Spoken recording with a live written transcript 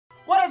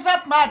is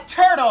up, my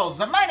turtles?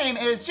 My name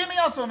is Jimmy,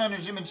 also known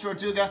as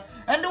YmmijTortuga,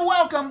 and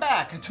welcome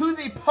back to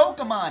the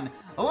Pokemon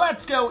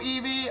Let's Go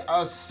Eevee,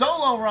 a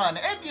solo run.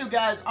 If you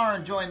guys are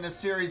enjoying this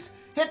series,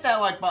 hit that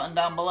like button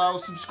down below,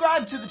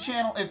 subscribe to the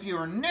channel if you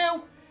are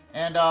new,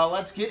 and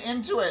let's get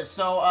into it.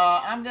 So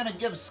I'm going to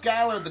give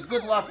Skylar the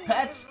good luck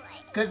pets,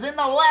 because in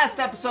the last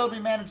episode we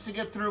managed to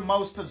get through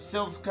most of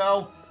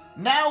Silphco.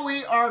 Now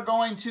we are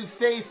going to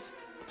face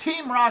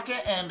Team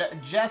Rocket and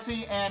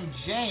Jesse and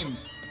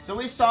James. So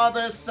we saw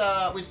this in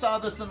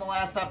the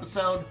last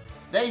episode.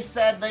 They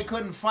said they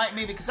couldn't fight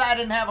me because I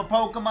didn't have a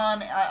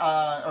Pokemon,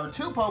 or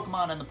two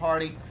Pokemon in the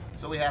party.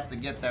 So we have to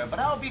get there. But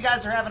I hope you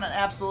guys are having an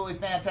absolutely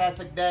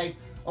fantastic day.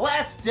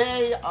 Last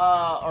day,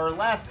 or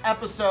last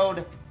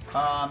episode,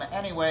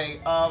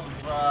 anyway,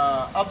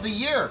 of the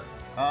year.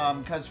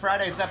 Because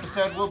Friday's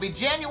episode will be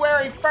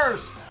January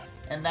 1st.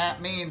 And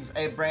that means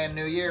a brand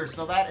new year.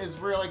 So that is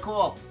really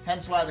cool.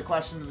 Hence why the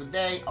question of the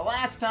day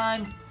last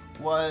time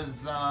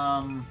was,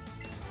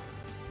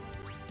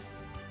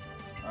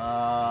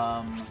 and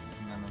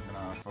then we're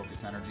gonna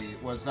focus energy,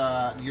 was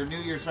your New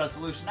Year's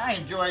resolution. I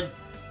enjoyed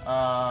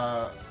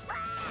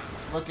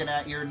looking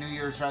at your New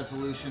Year's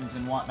resolutions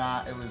and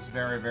whatnot. It was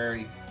very,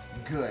 very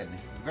good.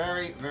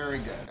 Very, very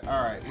good.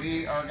 Alright,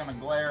 we are gonna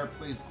glare.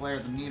 Please glare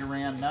the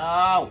Nidoran.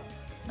 No!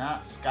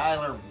 Not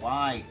Skylar.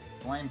 Why?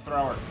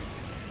 Flamethrower.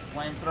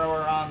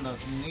 Flamethrower on the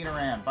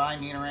Nidoran. Bye,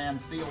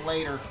 Nidoran. See you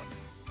later.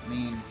 I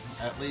mean,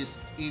 at least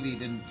Eevee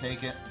didn't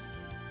take it.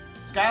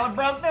 Skylar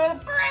broke through the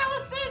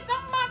paralysis!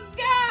 Oh my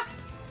god!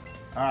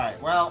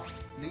 Alright, well,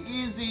 the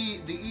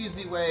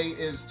easy way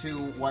is to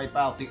wipe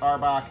out the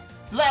Arbok.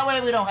 So that way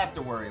we don't have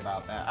to worry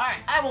about that. Alright,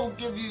 I will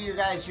give you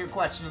guys your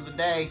question of the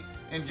day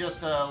in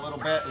just a little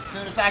bit, as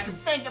soon as I can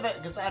think of it,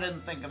 because I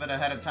didn't think of it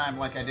ahead of time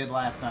like I did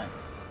last time.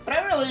 But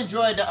I really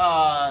enjoyed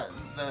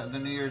the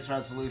New Year's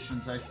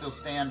resolutions. I still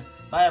stand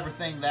by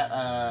everything that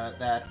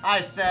that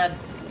I said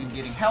in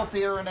getting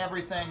healthier and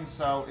everything,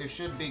 so it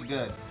should be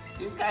good.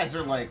 These guys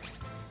are like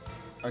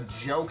a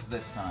joke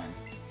this time.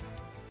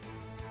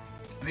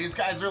 These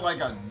guys are like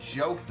a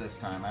joke this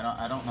time.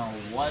 I don't know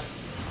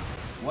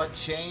what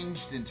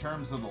changed in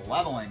terms of the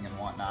leveling and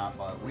whatnot,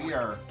 but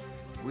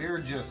we're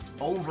just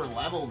over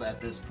leveled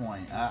at this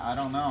point. I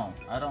don't know.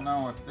 I don't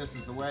know if this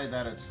is the way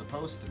that it's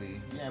supposed to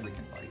be. Yeah, we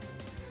can fight.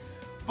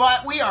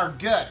 But we are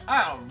good.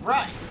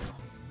 Alright.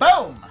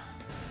 Boom!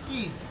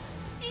 Easy.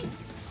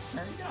 Easy.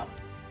 There you go.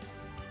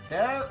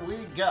 There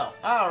we go.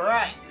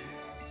 Alright.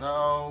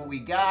 So we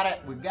got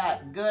it. We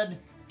got good.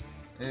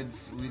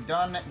 We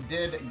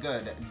did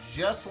good.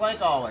 Just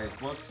like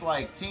always. Looks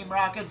like Team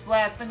Rocket's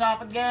blasting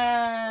off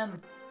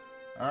again.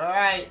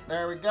 Alright,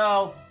 there we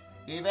go.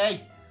 Eevee,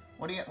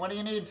 what do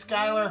you need,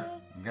 Skylar?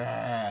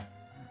 Gah.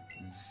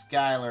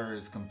 Skylar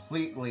is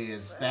completely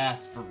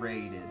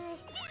exasperated.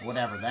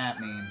 Whatever that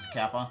means,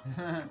 Kappa.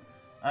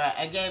 Alright,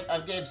 I gave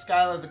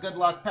Skylar the good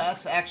luck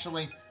pets.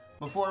 Actually,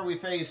 before we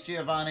face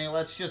Giovanni,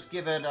 let's just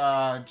give it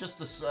just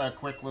a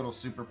quick little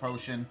super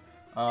potion.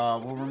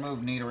 We'll remove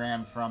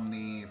Nidoran from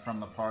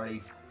the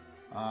party.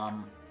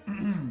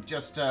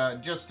 just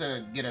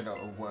to get it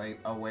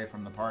away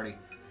from the party.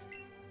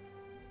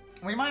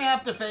 We might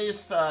have to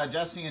face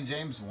Jesse and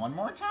James one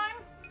more time.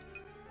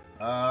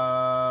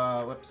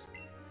 Whoops.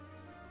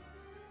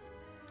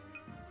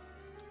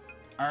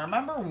 I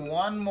remember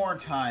one more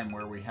time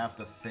where we have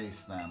to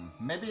face them.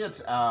 Maybe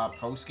it's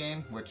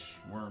post-game, which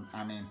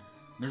I mean,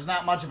 there's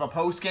not much of a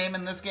post-game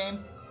in this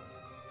game.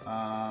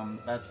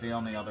 That's the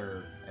only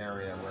other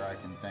area where I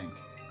can think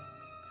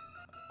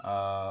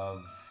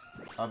of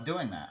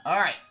doing that.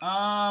 Alright,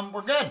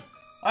 we're good.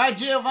 Alright,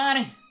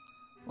 Giovanni,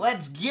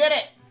 let's get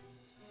it.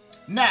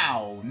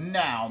 Now,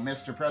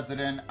 Mr.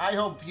 President, I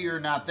hope you're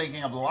not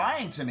thinking of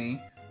lying to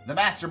me. The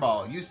Master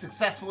Ball, you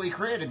successfully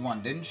created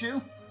one, didn't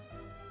you?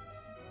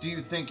 Do you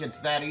think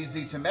it's that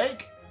easy to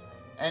make?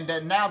 And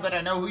now that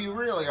I know who you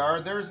really are,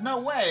 there's no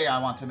way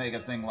I want to make a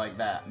thing like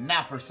that.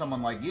 Not for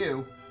someone like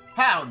you.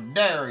 How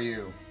dare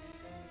you?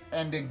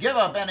 And to give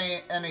up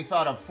any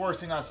thought of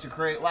forcing us to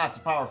create lots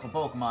of powerful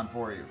Pokemon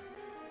for you.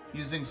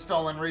 Using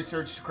stolen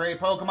research to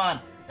create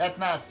Pokemon, that's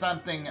not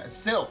something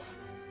Sylph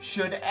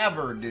should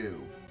ever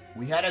do.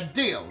 We had a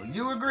deal.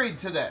 You agreed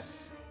to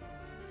this.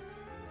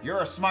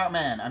 You're a smart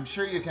man. I'm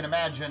sure you can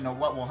imagine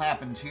what will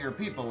happen to your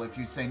people if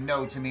you say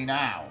no to me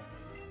now.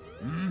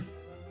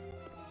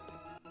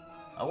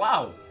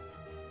 Hello.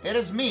 It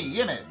is me,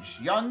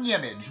 Ymmij. Young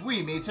Ymmij.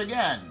 We meet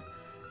again.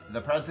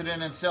 The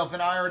President himself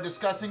and I are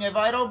discussing a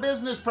vital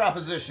business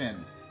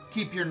proposition.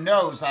 Keep your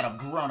nose out of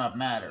grown-up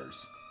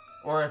matters.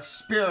 Or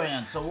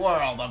experience a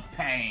world of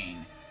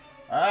pain.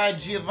 Alright,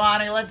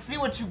 Giovanni, let's see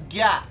what you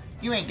got.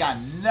 You ain't got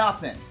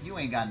nothing. You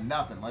ain't got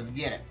nothing. Let's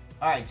get it.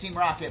 Alright, Team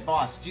Rocket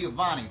boss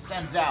Giovanni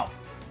sends out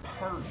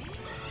Persian.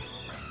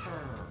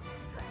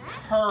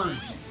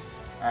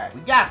 Alright,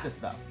 we got this,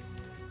 though.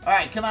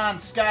 Alright, come on,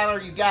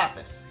 Skylar, you got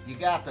this. You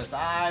got this,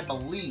 I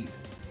believe.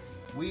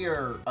 We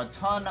are a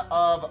ton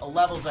of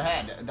levels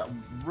ahead.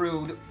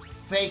 Rude.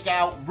 Fake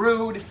out.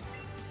 Rude.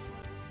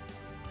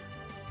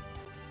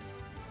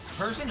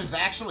 person is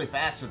actually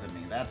faster than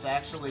me. That's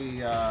actually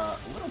a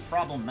little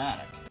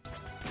problematic.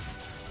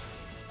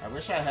 I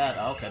wish I had...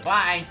 Okay,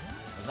 bye!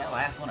 Was that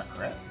last one a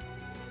crit?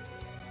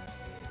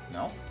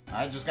 No.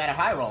 I just got a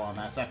high roll on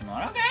that second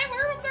one. Okay,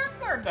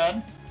 we're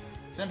good.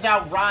 Sends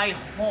out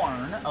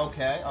Rhyhorn.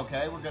 Okay,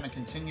 we're going to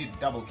continue to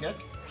double kick,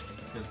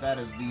 because that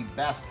is the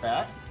best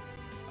bet.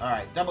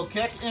 Alright, double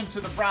kick into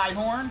the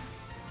Rhyhorn.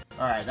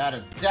 Alright, that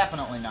is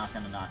definitely not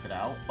going to knock it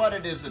out, but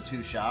it is a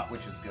 2-shot,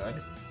 which is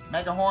good.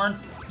 Mega Horn.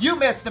 You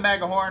missed the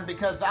Mega Horn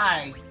because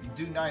I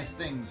do nice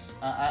things.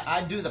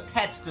 I do the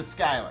pets to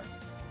Skylar.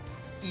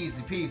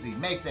 Easy peasy.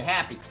 Makes it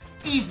happy.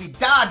 Easy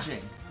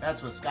dodging.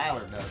 That's what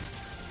Skylar does.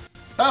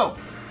 Boom.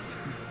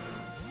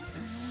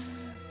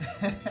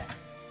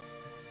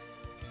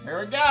 There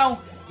we go.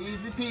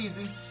 Easy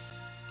peasy.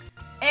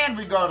 And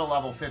we go to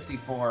level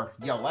 54.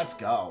 Yo, let's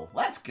go.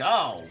 Let's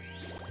go.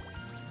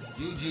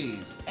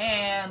 GG's.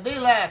 And the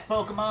last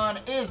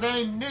Pokemon is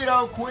a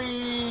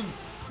Nidoqueen,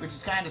 which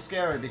is kind of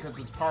scary because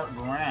it's part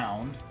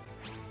ground.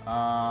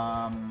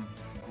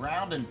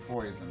 Ground and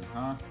poison,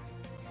 huh?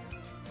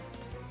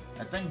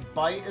 I think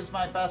Bite is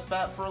my best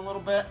bet for a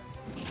little bit.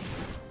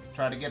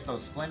 Try to get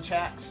those flinch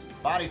hacks.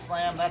 Body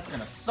Slam, that's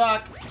gonna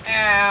suck.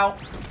 Ow!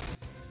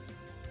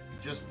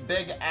 Just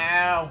big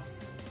ow.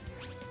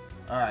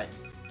 Alright.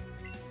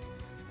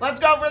 Let's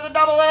go for the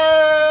double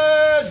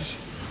edge!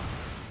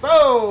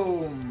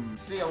 Boom!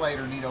 See you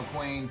later,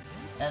 Nidoqueen.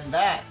 And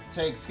that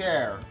takes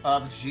care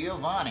of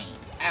Giovanni.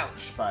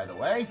 Ouch, by the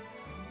way.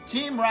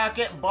 Team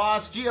Rocket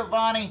boss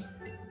Giovanni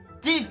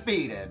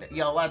defeated.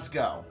 Yo, let's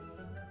go.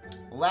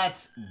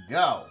 Let's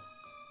go.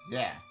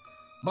 Yeah.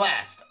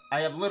 Blast.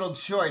 I have little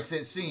choice,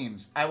 it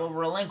seems. I will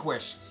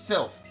relinquish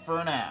Sylph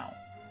for now.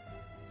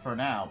 For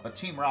now, but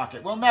Team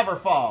Rocket will never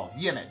fall.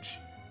 Yimmij.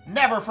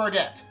 Never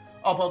forget.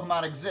 All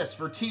Pokemon exist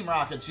for Team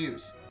Rocket's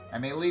use. I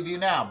may leave you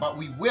now, but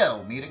we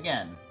will meet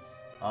again.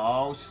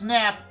 Oh,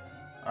 snap.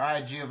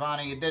 Alright,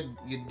 Giovanni,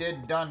 you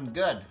did done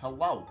good.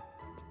 Hello.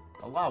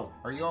 Hello.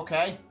 Are you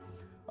okay?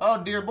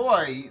 Oh, dear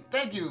boy.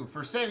 Thank you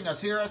for saving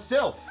us here at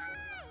Sylph.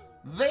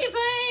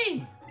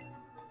 VP!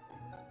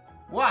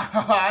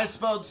 Wow, I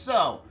suppose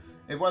so.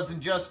 It wasn't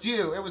just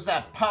you. It was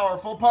that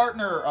powerful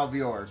partner of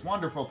yours.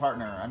 Wonderful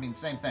partner. I mean,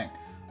 same thing.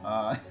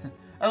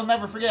 I'll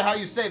never forget how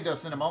you saved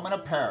us in a moment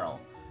of peril.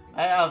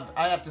 I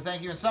have to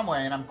thank you in some way,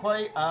 and I'm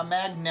quite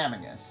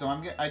magnanimous, so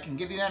I can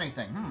give you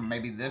anything.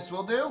 Maybe this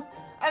will do?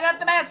 I got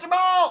the Master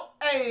Ball!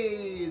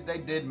 Hey, they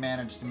did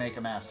manage to make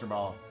a Master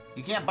Ball.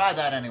 You can't buy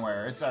that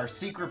anywhere. It's our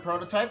secret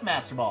prototype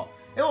Master Ball.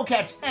 It will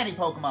catch any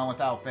Pokemon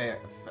without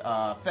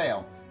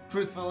fail.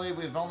 Truthfully,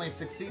 we've only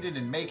succeeded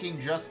in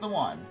making just the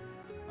one.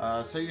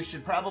 So you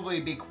should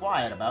probably be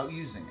quiet about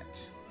using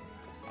it.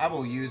 I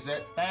will use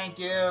it. Thank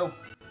you.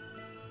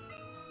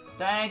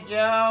 Thank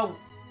you.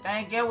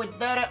 Thank you. We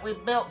did it. We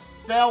built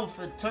Sylph.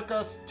 It took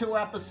us 2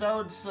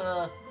 episodes.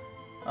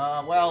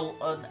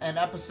 An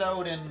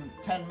episode and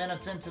 10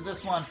 minutes into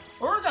this one.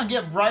 We're gonna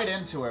get right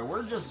into it.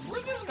 We're just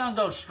gonna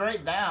go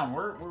straight down.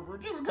 We're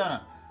just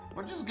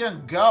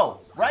gonna go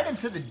right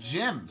into the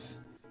gyms.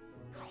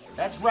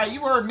 That's right.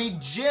 You heard me,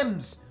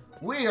 gyms.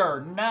 We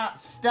are not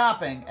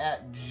stopping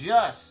at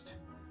just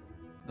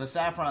the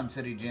Saffron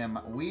City Gym.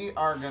 We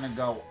are gonna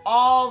go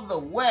all the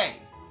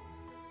way.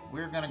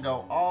 We're gonna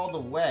go all the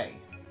way.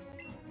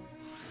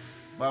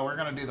 Well, we're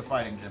gonna do the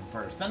fighting gym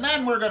first, and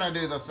then we're gonna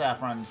do the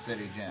Saffron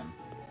City Gym.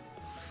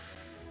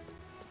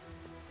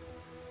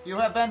 You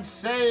have been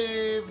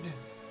saved.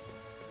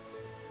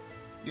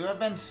 You have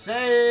been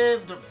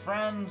saved,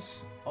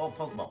 friends. Oh,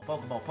 Pokeball,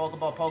 Pokeball,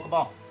 Pokeball,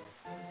 Pokeball.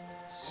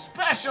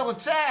 Special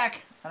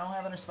attack! I don't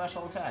have any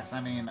special attacks. I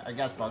mean, I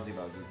guess Buzzy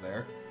Buzz is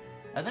there.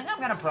 I think I'm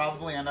gonna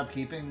probably end up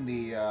keeping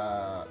the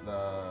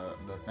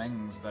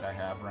things that I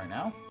have right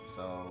now.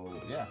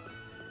 So, yeah.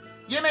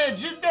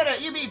 Yimmij, you did it!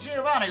 You beat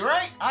Giovanni,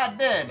 right? I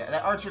did!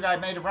 That archer guy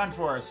made a run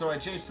for us, so I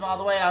chased him all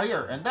the way out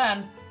here. And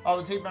then, all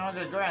the Team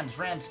Rocket Grands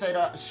ran straight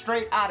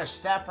out of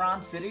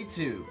Saffron City,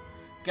 too.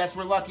 Guess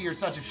we're lucky you're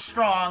such a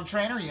strong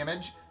trainer,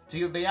 Yimmij.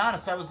 To be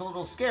honest, I was a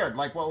little scared,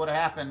 like what would have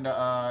happened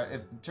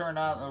if it turned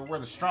out we're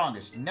the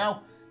strongest, you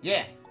know?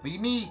 Yeah, but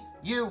me,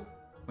 you,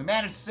 we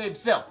managed to save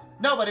Sylph.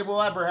 Nobody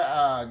will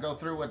ever go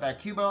through what that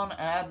Cubone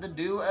had to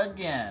do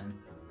again.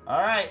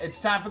 Alright, it's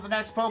time for the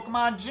next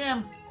Pokemon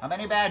Gym. How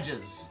many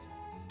badges?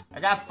 I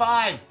got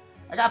 5.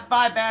 I got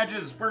 5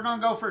 badges. We're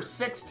gonna go for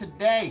 6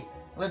 today.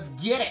 Let's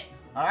get it.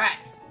 Alright.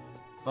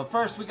 But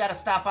first, we gotta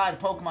stop by the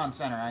Pokemon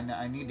Center.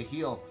 I need to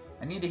heal.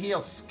 I need to heal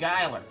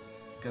Skylar.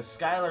 Because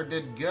Skylar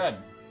did good.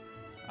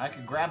 I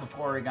could grab a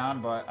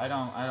Porygon, but I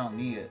don't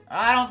need it.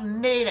 I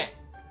don't need it!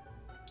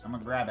 I'm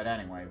gonna grab it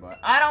anyway, but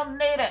I don't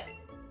need it!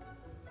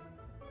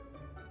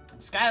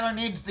 Skylar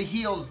needs the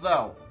heals,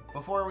 though,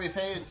 before we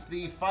face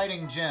the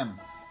fighting gym,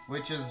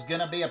 which is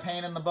gonna be a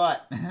pain in the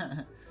butt.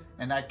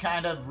 And I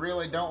kind of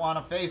really don't want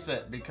to face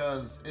it,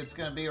 because it's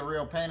gonna be a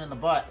real pain in the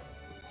butt.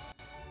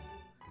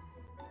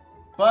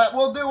 But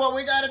we'll do what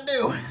we gotta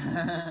do!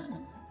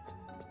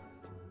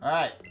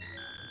 Alright.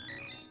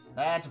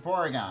 That's a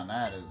Porygon.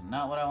 That is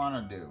not what I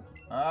want to do.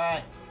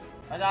 Alright.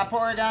 I got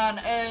Porygon.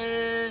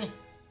 Hey!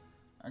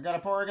 I got a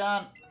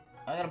Porygon.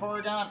 I got a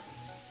Porygon.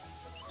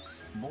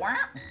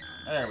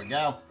 There we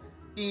go.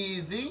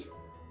 Easy.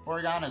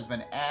 Porygon has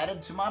been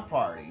added to my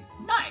party.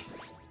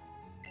 Nice!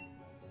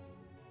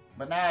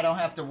 But now I don't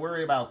have to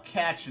worry about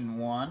catching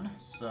one.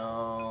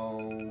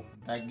 So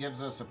that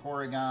gives us a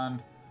Porygon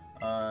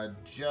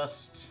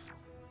just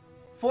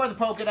for the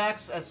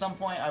Pokedex. At some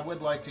point I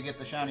would like to get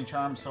the Shiny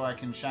Charm so I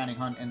can Shiny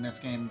Hunt in this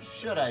game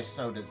should I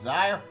so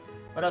desire.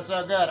 But it's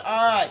all good.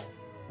 Alright.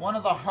 One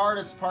of the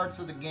hardest parts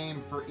of the game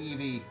for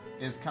Eevee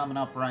is coming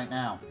up right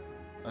now.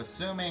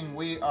 Assuming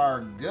we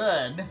are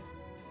good.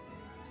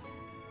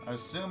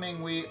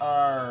 Assuming we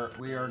are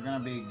gonna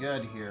be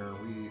good here.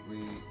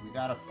 We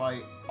gotta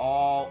fight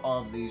all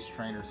of these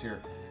trainers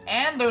here.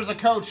 And there's a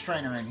coach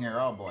trainer in here.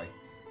 Oh boy.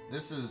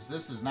 This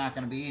is not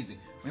gonna be easy.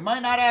 We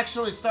might not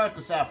actually start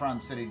the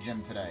Saffron City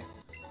Gym today.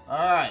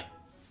 Alright.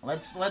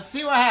 Let's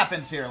see what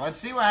happens here. Let's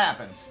see what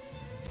happens.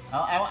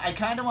 I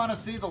kind of want to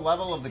see the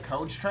level of the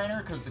coach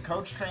trainer, because the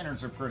coach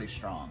trainers are pretty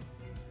strong.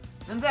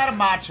 Sends out a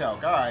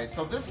Machoke. Alright,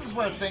 so this is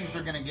where things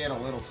are going to get a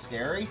little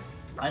scary.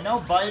 I know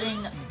biting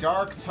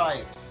dark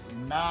types,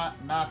 not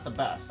the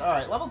best.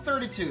 Alright, level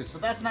 32, so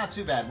that's not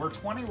too bad. We're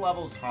 20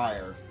 levels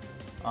higher.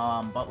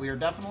 But we are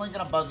definitely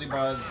going to Buzzy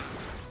Buzz.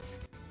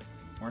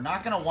 We're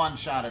not going to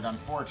one-shot it,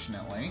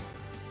 unfortunately.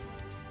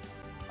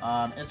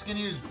 It's going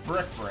to use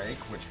Brick Break,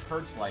 which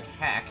hurts like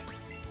heck.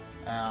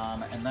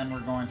 And then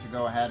we're going to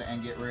go ahead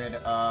and get rid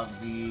of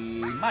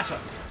the Machoke.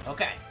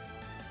 Okay.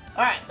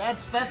 Alright,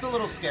 that's a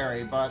little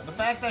scary, but the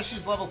fact that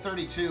she's level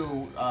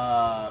 32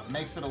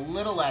 makes it a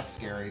little less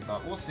scary,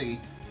 but we'll see.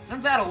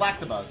 Sends out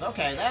Electabuzz.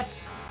 Okay,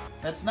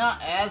 that's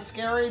not as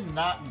scary,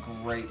 not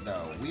great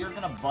though. We are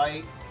gonna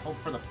bite, hope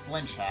for the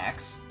flinch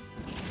hacks.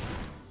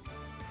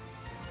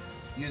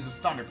 Uses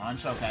Thunder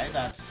Punch. Okay,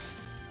 that's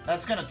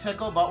gonna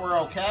tickle, but we're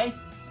okay.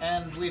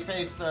 And we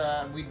face,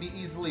 we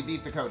easily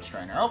beat the coach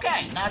trainer.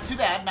 Okay, not too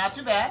bad, not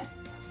too bad.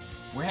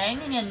 We're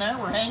hanging in there,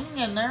 we're hanging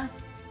in there.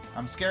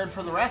 I'm scared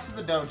for the rest of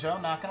the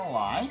dojo, not gonna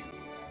lie.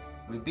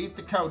 We beat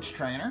the coach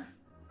trainer.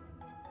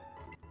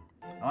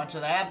 I want you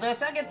to have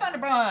this. I get Thunder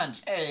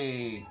Punch!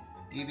 Hey!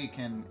 Eevee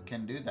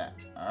can do that.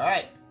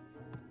 Alright.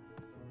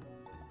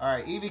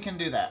 Alright, Eevee can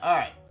do that.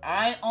 Alright.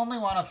 I only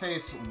want to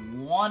face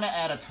one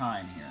at a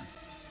time here.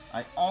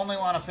 I only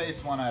want to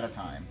face one at a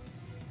time.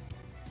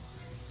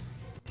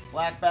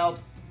 Black Belt,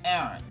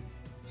 Aaron.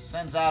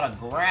 Sends out a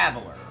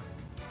Graveler.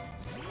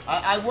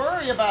 I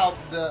worry about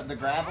the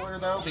Graveler,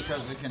 though,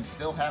 because it can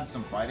still have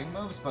some fighting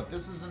moves, but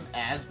this isn't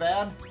as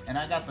bad, and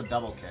I got the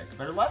double kick.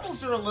 Their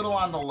levels are a little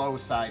on the low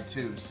side,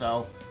 too,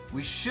 so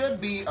we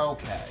should be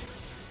okay.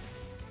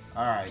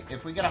 Alright,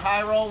 if we get a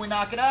high roll, we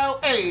knock it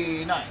out.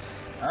 Hey,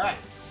 nice. Alright.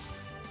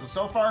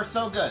 So far,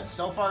 so good.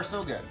 So far,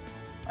 so good.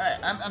 Alright,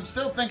 I'm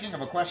still thinking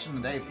of a question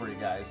today for you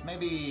guys.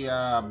 Maybe,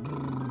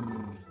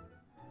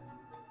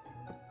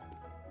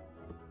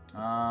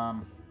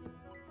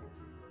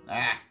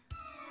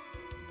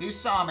 he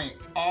saw me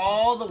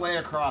all the way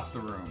across the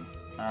room.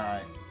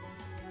 Alright.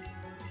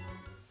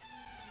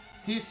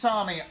 He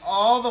saw me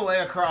all the way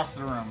across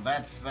the room.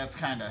 That's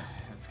kinda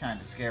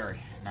scary,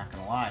 not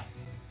gonna lie.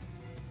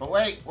 But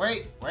wait.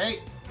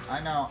 I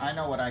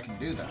know what I can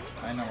do though.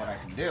 I know what I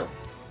can do.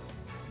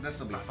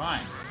 This'll be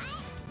fine.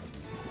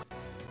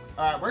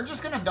 Alright, we're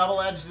just gonna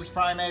double edge this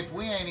Primeape.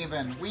 We ain't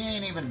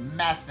even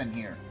messing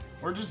here.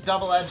 We're just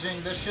double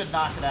edging. This should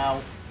knock it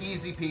out.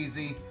 Easy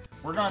peasy.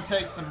 We're gonna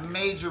take some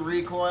major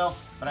recoil,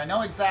 but I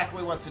know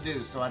exactly what to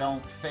do so I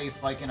don't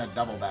face like in a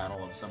double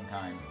battle of some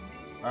kind.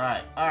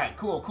 Alright,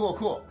 cool.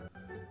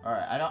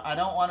 Alright, I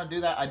don't want to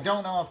do that. I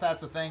don't know if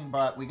that's a thing,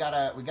 but we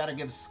gotta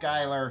give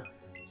Skylar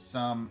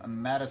some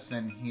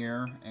medicine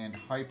here and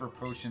hyper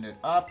potion it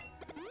up.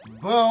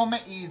 Boom,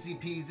 easy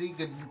peasy.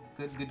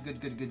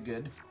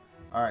 Good.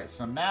 Alright,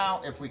 so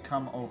now if we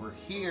come over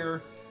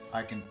here,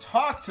 I can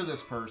talk to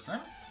this person.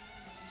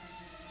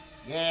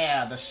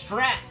 Yeah, the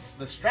strats,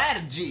 the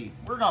strategy.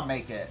 We're gonna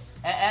make it.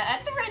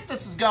 At the rate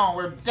this is going,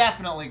 we're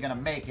definitely gonna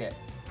make it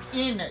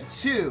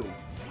into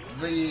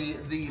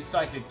the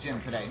Psychic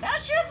Gym today. Not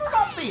sure if we're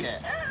gonna beat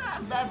it.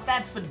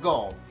 That's the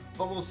goal,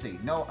 but we'll see.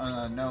 No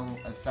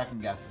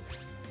second guesses.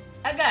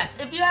 I guess,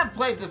 if you have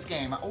played this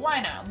game,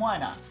 why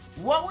not?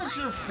 What was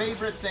your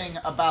favorite thing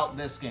about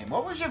this game?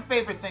 What was your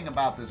favorite thing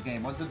about this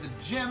game? Was it the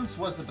gyms?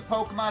 Was it the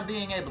Pokemon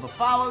being able to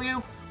follow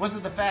you? Was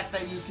it the fact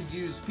that you could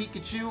use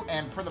Pikachu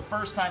and for the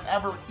first time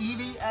ever,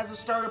 Eevee as a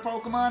starter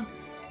Pokemon?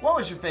 What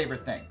was your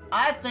favorite thing?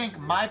 I think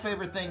my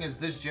favorite thing is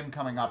this gym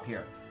coming up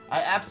here.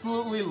 I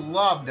absolutely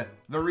loved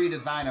the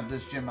redesign of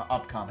this gym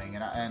upcoming,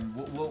 and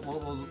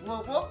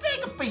we'll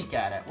take a peek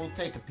at it. We'll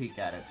take a peek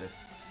at it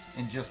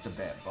in just a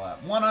bit,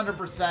 but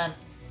 100%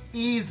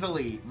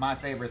 easily my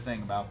favorite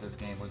thing about this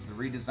game was the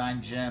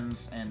redesigned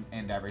gyms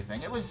and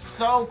everything. It was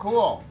so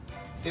cool.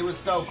 It was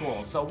so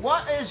cool. So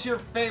what is your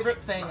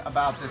favorite thing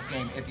about this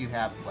game if you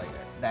have played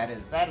it? That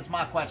is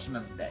my question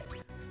of the day.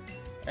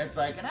 It's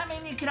like, and I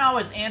mean, you can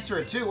always answer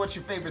it too. What's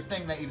your favorite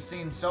thing that you've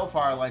seen so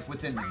far, like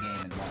within the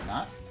game and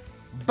whatnot?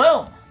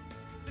 Boom!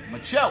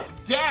 Machoke,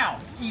 down!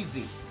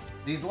 Easy.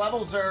 These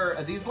levels are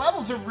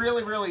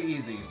really, really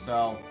easy.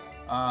 So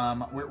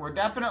we're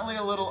definitely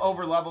a little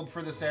over leveled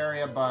for this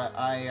area, but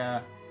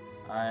I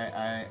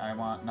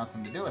want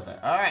nothing to do with it.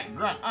 All right,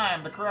 Grunt, I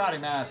am the Karate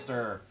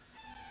Master.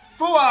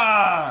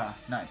 Fua!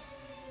 Nice.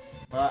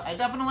 But I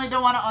definitely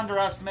don't want to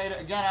underestimate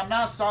it. Again, I'm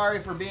not sorry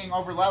for being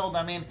over leveled.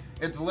 I mean,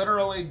 it's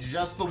literally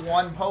just the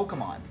one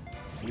Pokemon.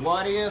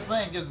 What do you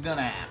think is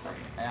gonna happen?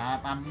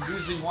 I'm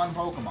using one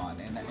Pokemon,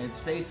 and it's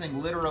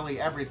facing literally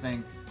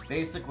everything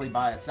basically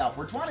by itself.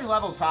 We're 20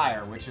 levels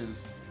higher, which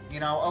is, you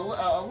know,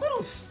 a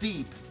little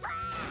steep,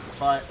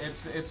 but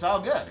it's all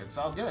good. It's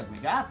all good. We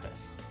got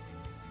this.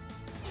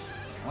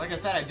 Like I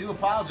said, I do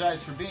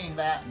apologize for being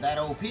that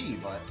OP,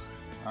 but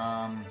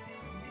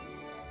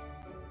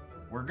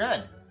we're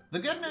good. The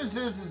good news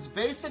is it's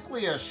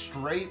basically a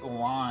straight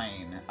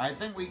line. I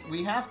think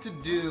we have to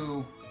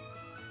do...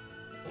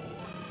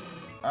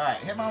 Alright,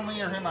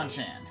 Hitmonlee or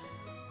Hitmonchan?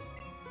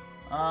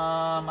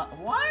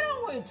 Why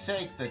don't we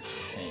take the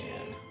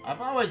Chan?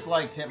 I've always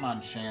liked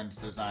Hitmonchan's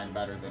design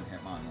better than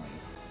Hitmonlee.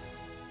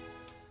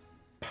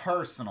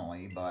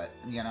 Personally, but,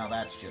 you know,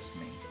 that's just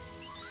me.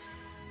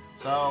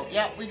 So,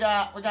 yeah, we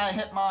got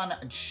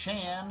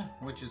Hitmonchan,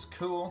 which is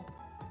cool.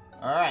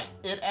 Alright,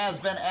 it has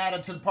been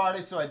added to the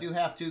party, so I do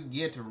have to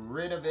get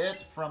rid of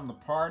it from the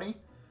party,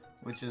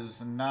 which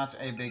is not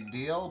a big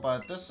deal,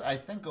 but this, I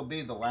think, will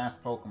be the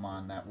last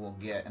Pokemon that we'll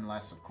get,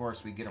 unless, of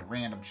course, we get a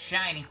random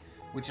shiny,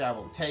 which I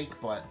will take,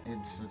 but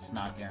it's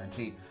not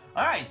guaranteed.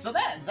 Alright, so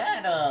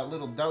that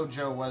little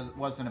dojo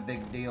wasn't a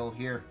big deal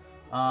here.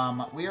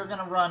 We are going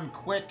to run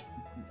quick,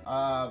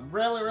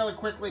 really, really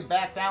quickly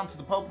back down to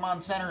the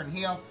Pokemon Center and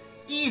heal.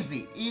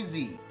 Easy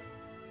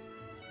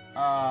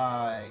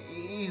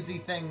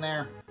thing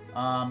there.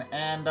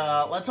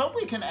 Let's hope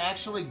we can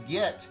actually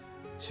get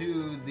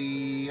to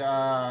the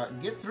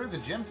get through the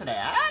gym today.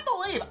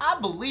 I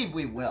believe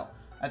we will.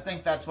 I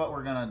think that's what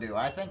we're gonna do.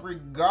 I think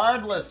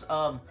regardless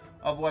of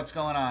what's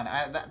going on,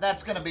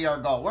 that's gonna be our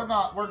goal. We're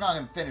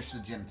gonna finish the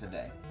gym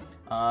today,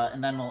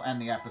 and then we'll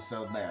end the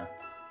episode there.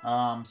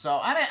 So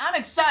I'm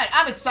excited.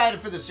 I'm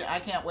excited for this gym. I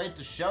can't wait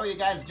to show you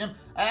guys the gym.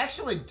 I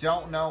actually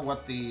don't know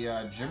what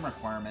the gym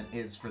requirement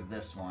is for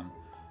this one.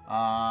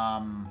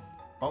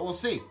 But we'll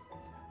see.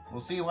 We'll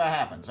see what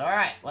happens. All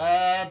right,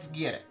 let's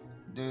get it.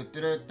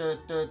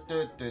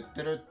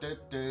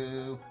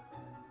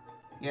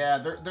 Yeah,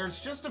 there's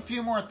just a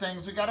few more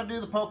things. We got to do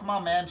the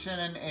Pokemon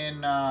Mansion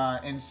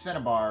in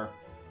Cinnabar.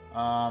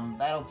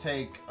 That'll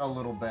take a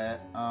little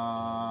bit.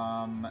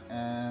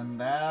 And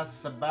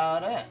that's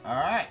about it. All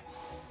right.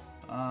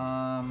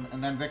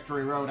 And then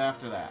Victory Road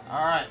after that.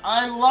 All right.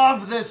 I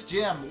love this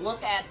gym.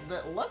 Look at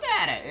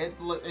it.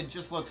 It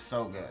just looks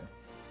so good.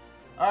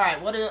 All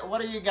right, what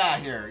do you got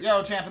here?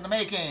 Yo, champ in the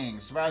making.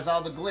 Surprise all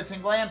the glitz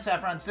and glam.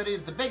 Saffron City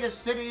is the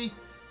biggest city.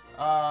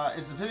 And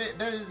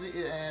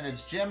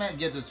its gym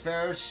gets its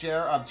fair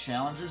share of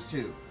challengers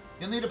too.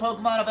 You'll need a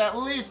Pokemon of at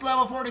least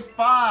level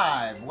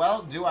 45.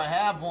 Well, do I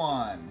have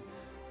one?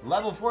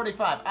 Level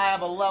 45. I have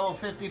a level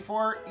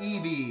 54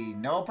 Eevee.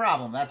 No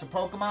problem. That's a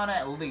Pokemon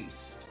at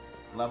least.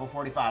 Level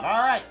 45. All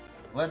right,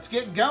 let's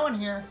get going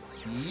here.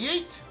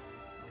 Yeet.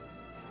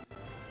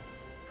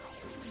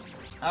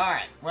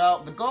 Alright,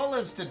 well, the goal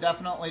is to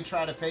definitely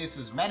try to face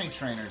as many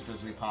trainers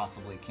as we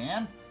possibly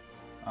can.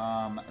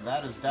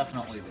 That is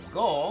definitely the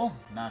goal.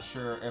 Not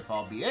sure if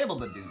I'll be able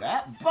to do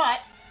that,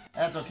 but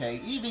that's okay.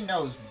 Eevee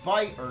knows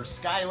Bite, or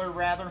Skylar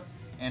rather,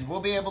 and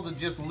we'll be able to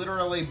just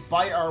literally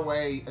bite our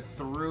way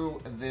through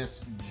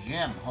this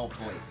gym,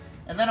 hopefully.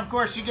 And then, of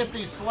course, you get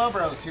these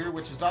Slowbros here,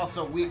 which is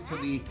also weak to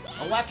the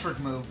electric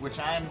move, which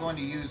I am going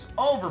to use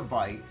over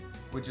Bite,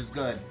 which is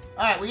good.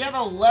 Alright, we have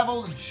a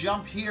level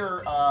jump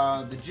here.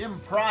 The gym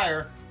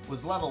prior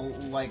was low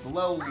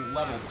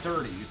level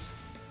 30s.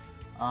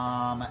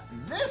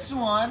 This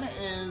one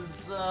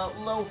is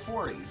low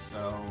 40s,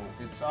 so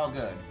it's all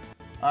good.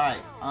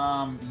 Alright,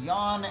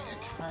 Yawn, it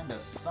kinda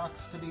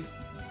sucks to be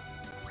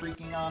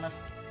freaking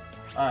honest.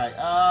 Alright,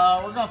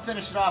 we're gonna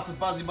finish it off with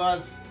Buzzy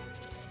Buzz.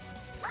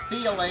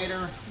 See you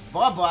later.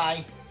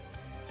 Bye-bye.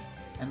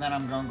 And then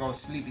I'm gonna go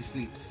sleepy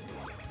sleeps.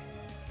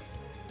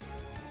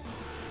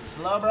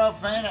 Slowbro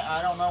fainted.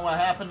 I don't know what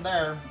happened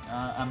there.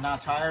 I'm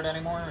not tired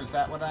anymore. Is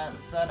that what that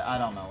said? I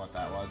don't know what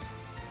that was.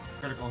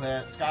 Critical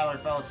hit. Skylar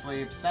fell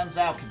asleep. Sends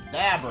out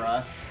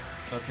Kadabra.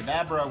 So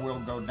Kadabra will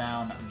go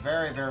down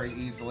very, very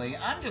easily.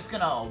 I'm just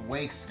going to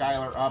awake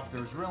Skylar up.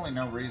 There's really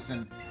no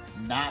reason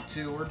not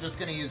to. We're just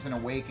going to use an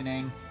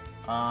awakening.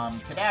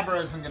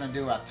 Kadabra isn't going to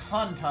do a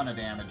ton of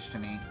damage to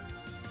me.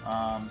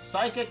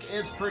 Psychic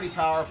is pretty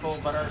powerful,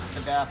 but our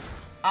Spadef,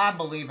 I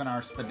believe in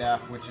our Spadef,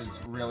 which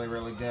is really,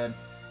 really good.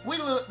 We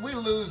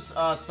lose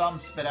some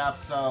Spadef,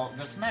 so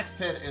this next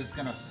hit is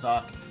going to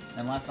suck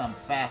unless I'm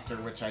faster,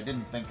 which I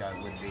didn't think I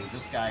would be.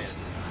 This guy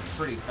is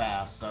pretty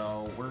fast,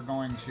 so we're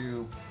going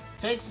to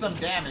take some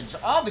damage,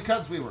 all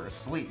because we were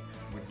asleep,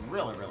 which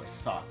really, really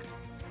sucked.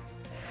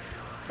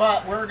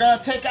 But we're going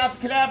to take out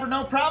the Kadabra,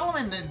 no problem,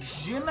 and the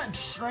gym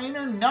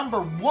trainer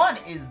number 1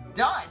 is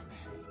done.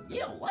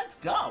 Yeah, let's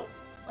go.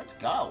 Let's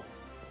go. All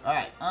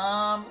right,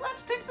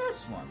 let's pick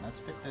this one. Let's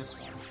pick this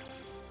one.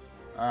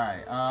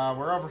 Alright,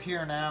 we're over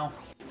here now.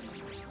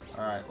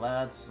 Alright,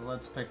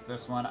 let's pick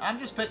this one. I'm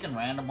just picking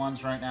random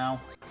ones right now.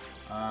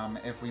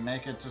 If we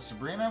make it to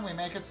Sabrina, we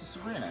make it to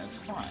Sabrina. It's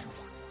fine.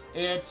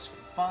 It's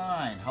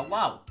fine.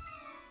 Hello.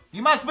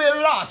 You must be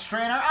lost,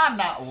 trainer. I'm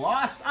not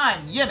lost.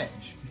 I'm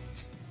Yimmij.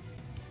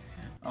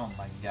 Oh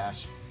my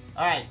gosh.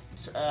 Alright,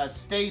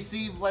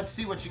 Stacy, let's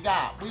see what you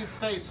got. We've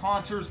faced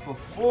Haunters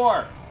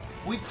before.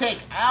 We take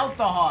out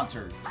the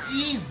Haunters.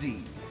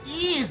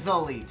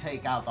 Easily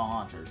take out the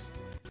Haunters.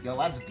 Yo,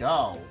 let's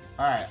go.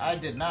 Alright, I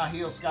did not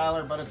heal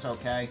Skylar, but it's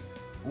okay.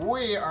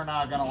 We are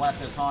not going to let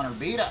this Haunter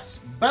beat us.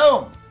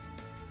 Boom!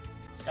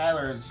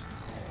 Skylar is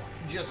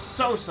just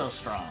so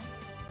strong.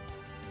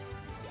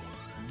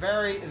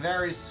 Very,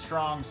 very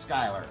strong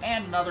Skylar.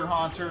 And another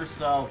Haunter,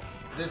 so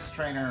this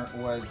trainer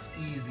was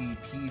easy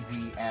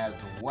peasy as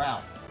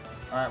well.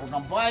 Alright, we're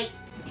going to bite.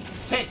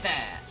 Take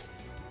that.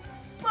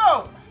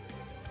 Boom!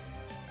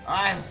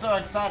 I'm so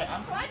excited.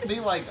 I'm trying to be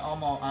like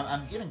almost...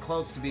 I'm getting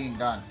close to being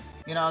done.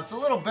 You know, it's a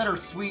little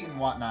bittersweet and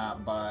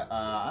whatnot, but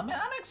I'm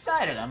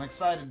excited. I'm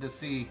excited to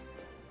see...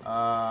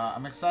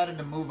 I'm excited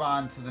to move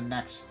on to the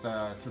next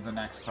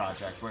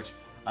project, which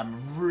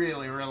I'm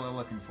really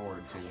looking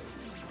forward to.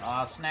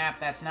 Aw, snap,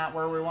 that's not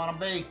where we want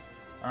to be.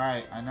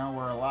 Alright, I know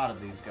where a lot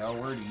of these go.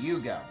 Where do you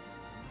go?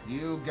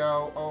 You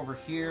go over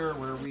here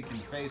where we can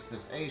face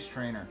this Ace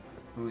Trainer,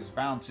 who is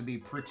bound to be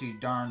pretty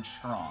darn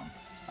strong.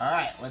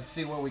 Alright, let's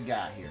see what we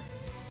got here.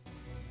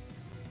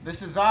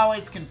 This is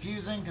always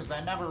confusing because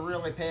I never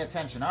really pay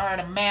attention. Alright,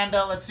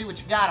 Amanda, let's see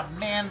what you got,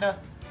 Amanda.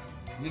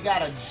 You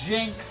got a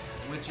Jinx,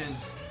 which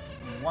is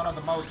one of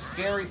the most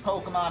scary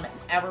Pokemon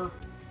ever.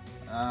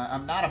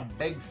 I'm not a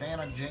big fan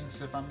of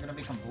Jinx, if I'm going to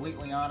be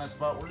completely honest,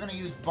 but we're going to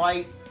use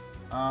Bite.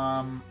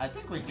 I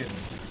think we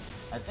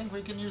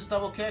can use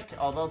Double Kick,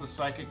 although the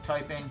Psychic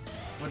typing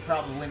would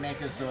probably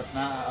make it so it's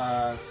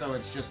not, so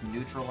it's just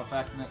neutral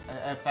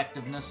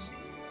effectiveness.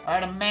 All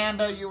right,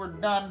 Amanda, you were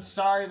done.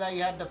 Sorry that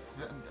you had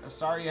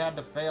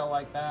to fail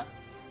like that.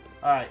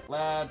 All right,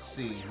 let's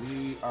see.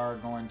 We are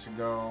going to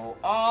go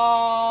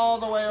all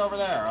the way over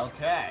there.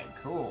 Okay,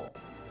 cool,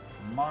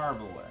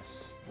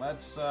 marvelous.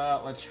 Let's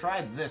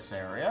try this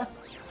area.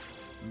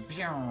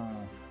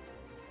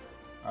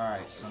 All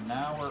right, so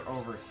now we're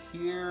over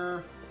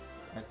here.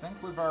 I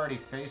think we've already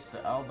faced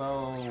the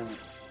elbow.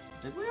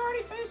 Did we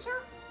already face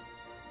her?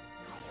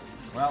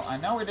 Well, I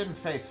know we didn't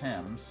face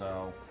him,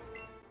 so...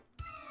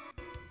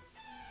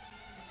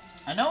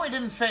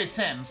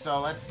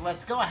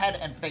 let's go ahead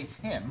and face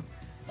him.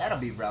 That'll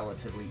be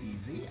relatively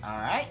easy.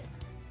 Alright.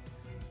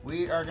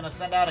 We are going to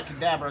send out a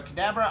Kadabra.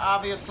 Kadabra,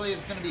 obviously,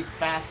 is going to be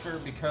faster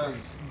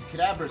because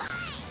Kadabra's...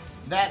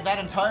 That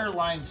entire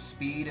line's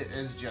speed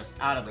is just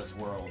out of this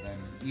world.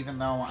 And even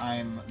though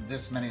I'm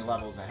this many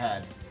levels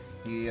ahead,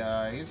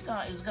 he's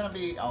gonna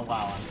be... Oh,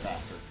 wow, I'm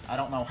faster. I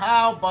don't know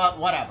how, but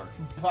whatever.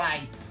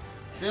 Bye.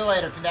 See you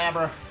later,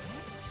 Kadabra.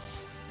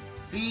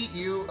 See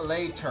you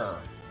later.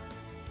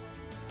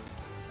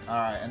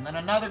 Alright, and then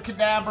another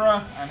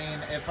Kadabra. I mean,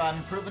 if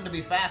I'm proven to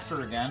be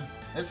faster again.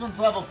 This one's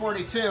level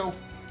 42.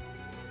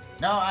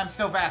 No, I'm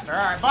still faster.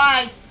 Alright,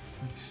 bye!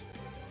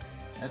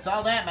 That's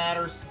all that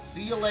matters.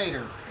 See you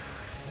later.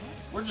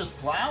 We're just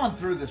plowing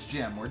through this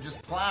gym. We're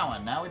just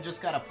plowing. Now we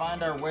just gotta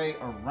find our way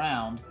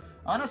around.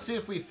 I wanna see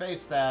if we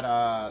face that,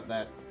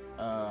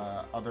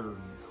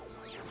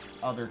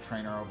 other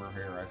trainer over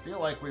here. I feel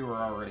like we were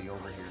already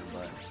over here,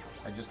 but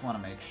I just wanna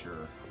make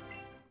sure.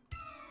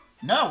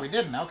 No, we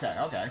didn't. Okay,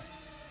 okay.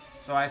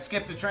 So I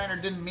skipped a trainer,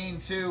 didn't mean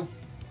to,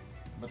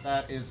 but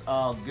that is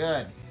all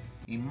good.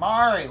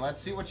 Imari,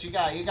 let's see what you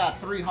got. You got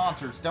 3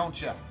 Haunters,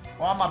 don't you?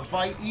 Well, I'm gonna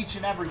bite each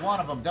and every one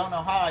of them. Don't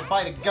know how I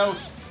bite a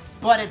ghost,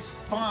 but it's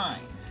fine.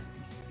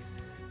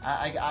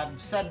 I've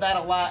said that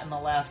a lot in the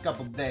last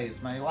couple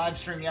days. My live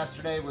stream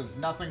yesterday was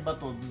nothing but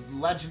the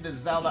Legend of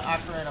Zelda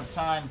Ocarina of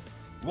Time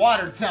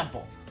Water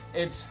Temple.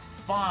 It's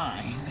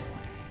fine.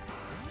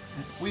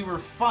 We were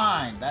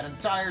fine that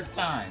entire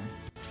time.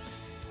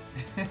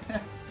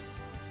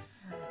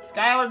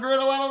 Skylar grew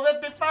to level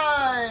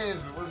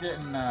 55!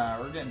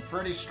 We're getting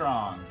pretty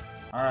strong.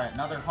 Alright,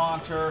 another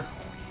Haunter.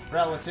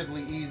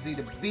 Relatively easy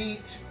to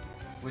beat.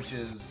 Which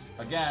is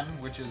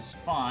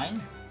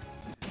fine.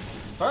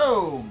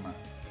 Boom!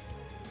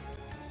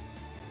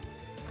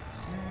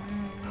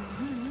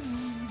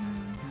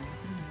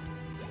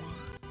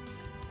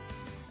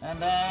 And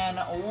then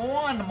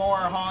one more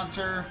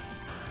Haunter.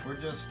 We're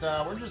just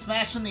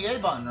mashing the A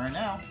button right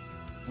now.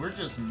 We're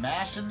just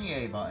mashing the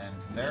A button.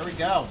 There we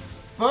go.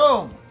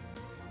 Boom!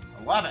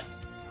 I love it.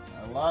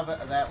 I love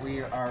it that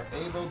we are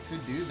able to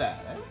do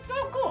that. It's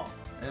so cool.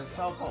 It's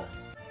so cool.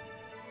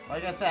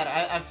 Like I said,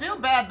 I feel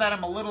bad that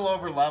I'm a little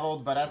over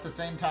leveled, but at the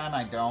same time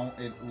I don't.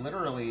 It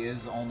literally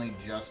is only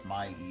just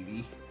my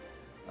Eevee.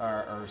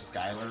 Or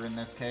Skylar in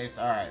this case.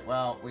 Alright,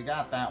 well, we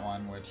got that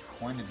one, which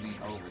pointed me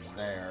over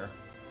there.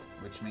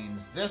 Which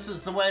means this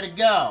is the way to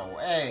go.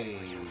 Hey.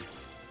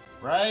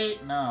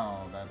 Right?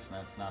 No, that's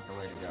not the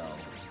way to go.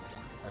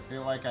 I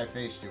feel like I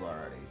faced you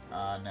already.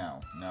 No.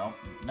 Nope.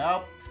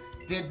 Nope.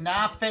 Did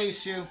not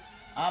face you.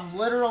 I'm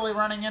literally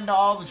running into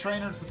all the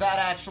trainers without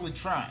actually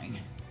trying.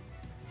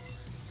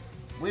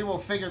 We will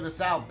figure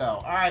this out,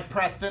 though. Alright,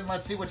 Preston.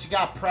 Let's see what you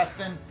got,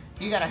 Preston.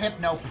 You got a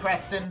Hypno,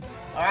 Preston.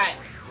 Alright.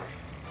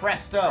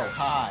 Presto.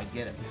 Ha, I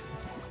get it.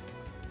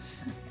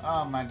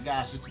 Oh my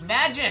gosh, it's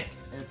magic!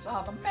 It's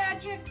all the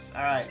magics.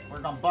 Alright, we're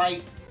gonna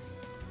bite.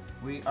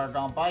 We are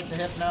gonna bite the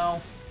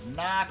Hypno.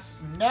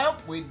 Knocks. Nope,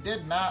 we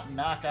did not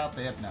knock out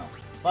the Hypno.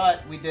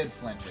 But we did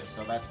flinch it,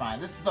 so that's fine.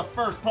 This is the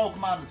first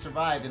Pokemon to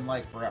survive in,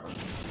 like, forever.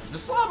 The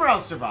Slowbro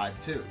survived,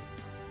 too.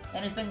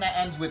 Anything that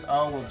ends with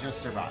O will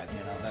just survive, you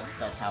know.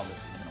 That's how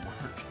this is gonna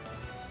work.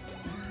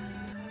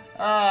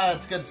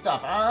 It's good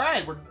stuff.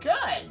 Alright, we're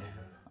good.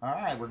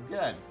 Alright, we're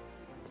good.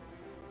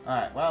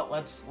 Alright, well,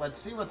 let's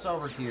see what's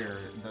over here.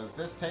 Does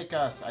this take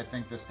us? I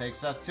think this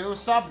takes us to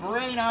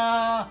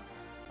Sabrina!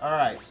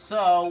 Alright,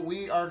 so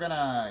we are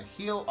gonna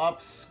heal up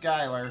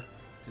Skylar,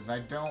 because I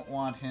don't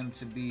want him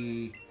to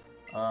be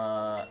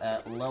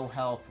at low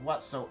health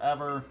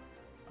whatsoever.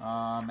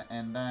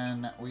 And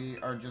then we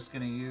are just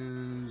gonna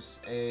use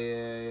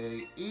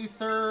a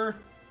Ether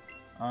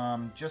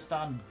just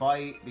on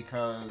Bite,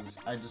 because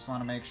I just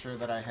want to make sure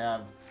that I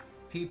have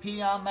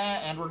PP on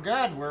that, and we're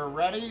good. We're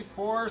ready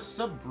for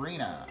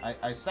Sabrina.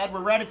 I said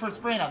we're ready for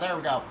Sabrina. There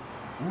we go.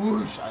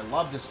 Whoosh, I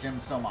love this gym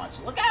so much.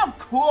 Look how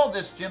cool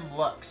this gym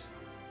looks.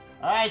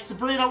 Alright,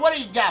 Sabrina, what do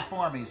you got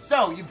for me?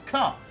 So, you've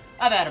come.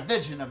 I've had a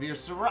vision of your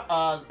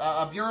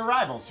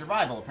arrival.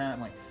 Survival,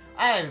 apparently.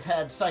 I've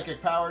had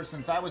psychic powers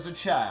since I was a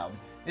child.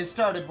 It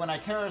started when I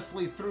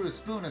carelessly threw a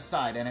spoon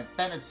aside and it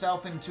bent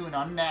itself into an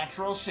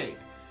unnatural shape.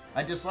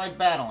 I dislike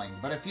battling,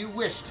 but if you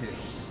wish to...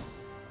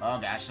 Oh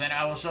gosh, then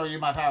I will show you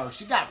my power.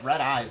 She got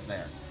red eyes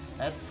there.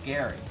 That's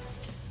scary.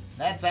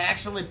 That's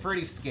actually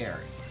pretty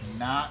scary.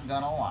 Not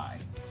gonna lie.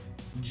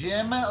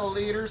 Gym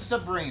leader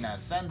Sabrina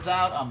sends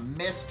out a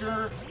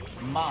Mr.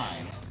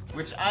 Mime,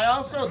 which I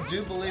also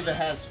do believe it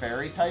has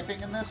fairy typing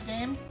in this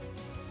game.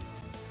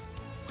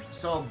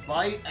 So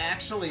Bite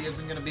actually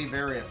isn't going to be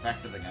very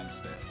effective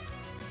against it.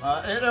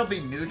 It'll be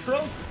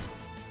neutral.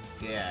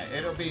 Yeah,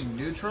 it'll be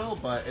neutral,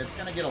 but it's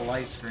going to get a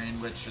light screen,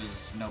 which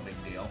is no big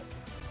deal.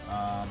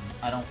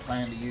 I don't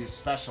plan to use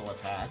special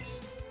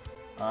attacks.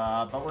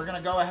 But we're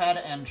going to go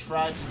ahead and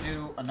try to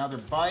do another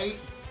Bite.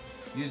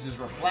 Uses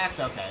Reflect.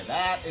 Okay,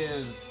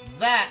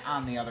 that,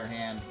 on the other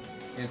hand,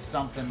 is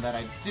something that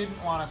I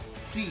didn't want to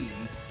see.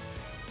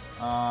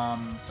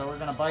 So we're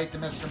going to bite the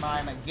Mr.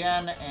 Mime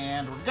again,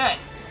 and we're good.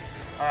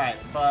 Alright,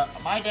 but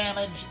my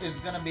damage is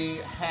going to be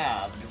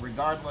halved,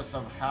 regardless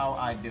of how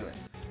I do it.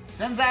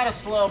 Sends out a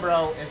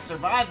Slowbro. It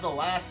survived the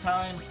last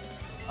time,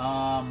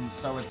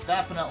 so it's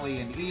definitely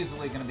and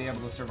easily going to be able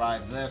to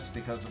survive this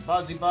because of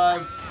Buzzy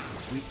Buzz.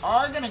 We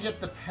are going to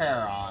get the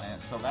pair on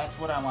it, so that's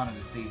what I wanted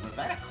to see. Was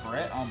that a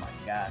crit? Oh my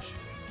gosh.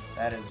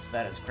 That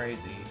is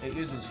crazy. It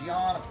uses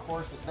Yawn, of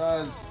course it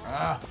does.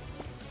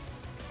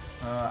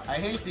 I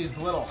hate these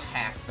little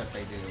hacks that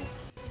they do.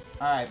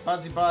 Alright,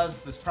 Buzzy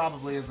Buzz. This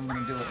probably isn't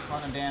going to do a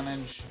ton of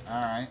damage.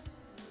 Alright.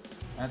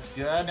 That's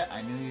good.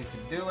 I knew you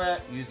could do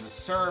it. Use a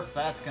Surf.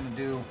 That's going to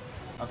do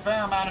a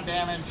fair amount of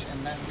damage.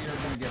 And then we are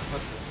going to get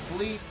put to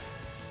sleep,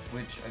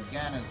 which,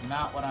 again, is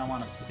not what I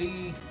want to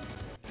see.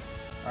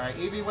 Alright,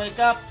 Eevee, wake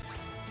up.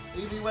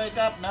 Eevee, wake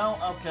up. No?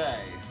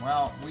 Okay.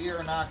 Well,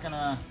 we're not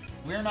gonna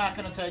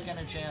take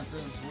any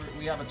chances.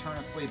 We have a turn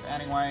of sleep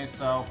anyway,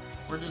 so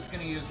we're just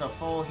gonna use a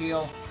full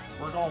heal.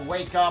 We're gonna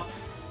wake up,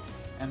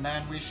 and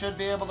then we should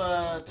be able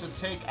to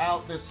take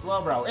out this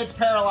Slowbro. It's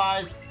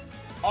paralyzed.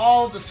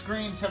 All the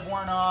screens have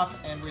worn off,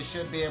 and we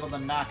should be able to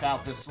knock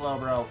out this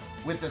Slowbro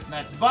with this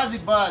next Buzzy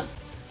Buzz.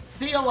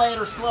 See you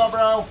later,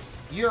 Slowbro.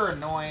 You're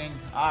annoying.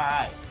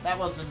 Alright, that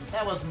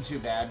wasn't too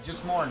bad.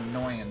 Just more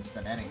annoyance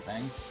than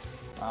anything.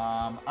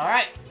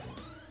 Alright.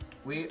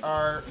 We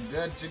are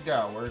good to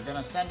go. We're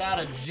gonna send out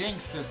a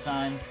Jinx this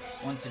time.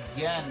 Once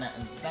again,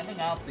 and sending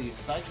out the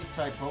Psychic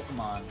type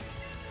Pokemon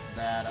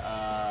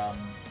that,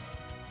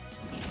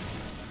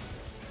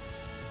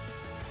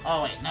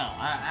 Oh wait, no.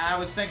 I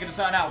was thinking of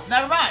something else.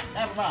 Never mind.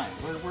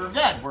 We're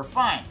good. We're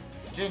fine.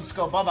 Jinx,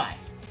 go bye-bye.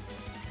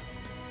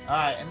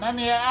 Alright, and then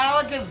the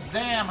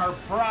Alakazam, her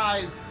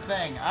prize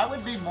thing. I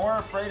would be more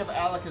afraid of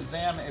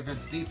Alakazam if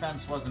its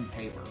defense wasn't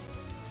paper.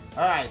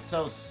 Alright,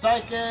 so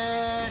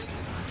Psychic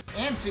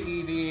into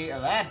Eevee.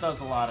 That does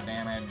a lot of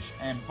damage.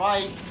 And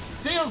Bite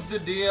seals the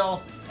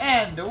deal.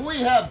 And we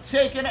have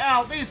taken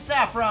out the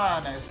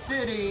Saffron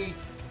City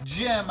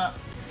Gym.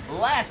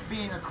 Last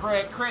being a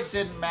crit. Crit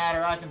didn't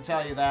matter, I can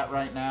tell you that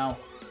right now.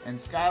 And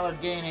Skylar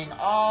gaining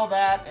all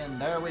that, and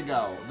there we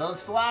go. The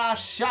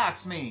slash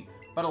shocks me.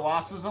 But a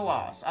loss is a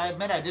loss. I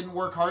admit I didn't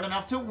work hard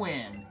enough to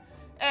win.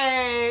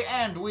 Hey,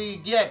 and we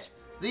get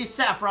the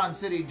Saffron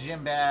City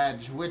Gym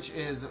Badge, which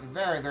is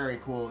very, very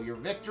cool. Your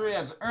victory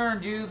has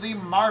earned you the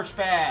Marsh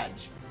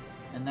Badge.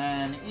 And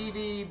then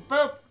Eevee,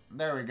 boop.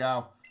 There we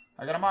go.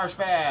 I got a Marsh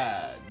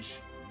Badge.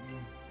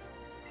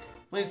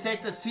 Please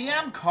take this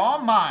TM.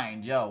 Calm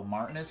mind. Yo,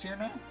 Martin is here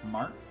now?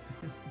 Martin?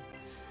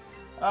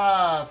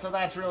 So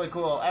that's really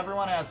cool.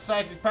 Everyone has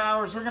psychic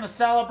powers. We're going to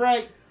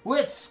celebrate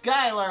with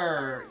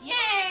Skylar.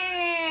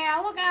 Yeah!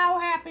 look how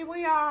happy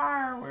we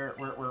are.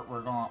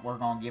 We're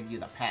gonna give you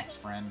the pets,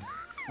 friend.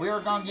 We're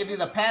gonna give you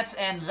the pets,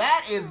 and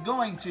that is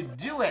going to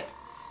do it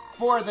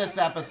for this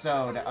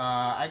episode.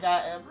 I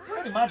got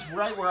pretty much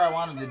right where I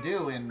wanted to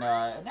do in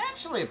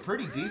actually a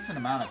pretty decent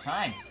amount of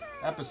time.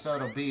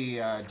 Episode will be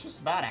just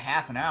about a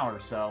half an hour,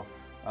 so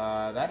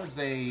that is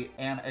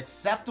an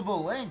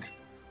acceptable length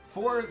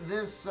for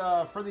this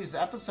for these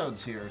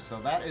episodes here. So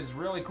that is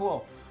really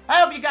cool. I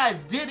hope you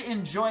guys did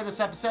enjoy this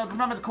episode.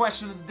 Remember the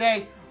question of the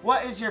day: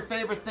 what is your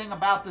favorite thing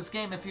about this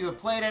game if you have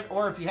played it,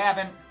 or if you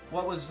haven't,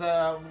 what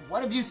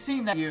have you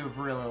seen that you've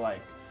really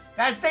liked?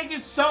 Guys, thank you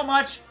so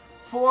much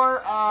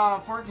for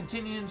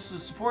continuing to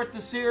support the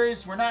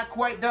series. We're not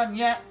quite done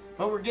yet,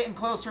 but we're getting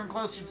closer and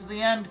closer to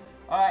the end.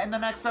 In the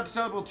next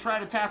episode, we'll try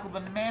to tackle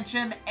the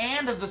mansion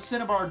and the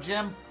Cinnabar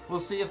Gym. We'll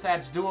see if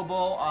that's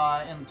doable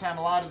in the time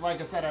allotted.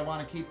 Like I said, I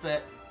want to keep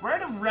it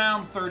right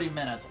around 30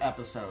 minutes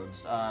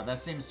episodes. That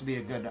seems to be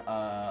a good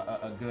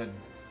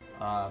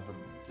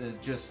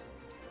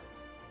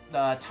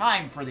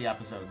time for the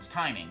episodes.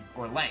 Timing,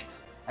 or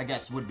length, I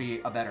guess would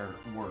be a better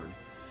word.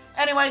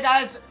 Anyway,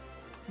 guys,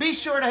 be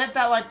sure to hit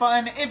that like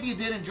button if you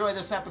did enjoy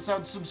this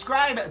episode.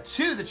 Subscribe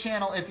to the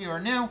channel if you are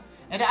new,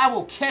 and I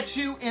will catch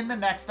you in the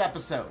next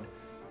episode.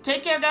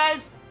 Take care,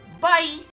 guys. Bye.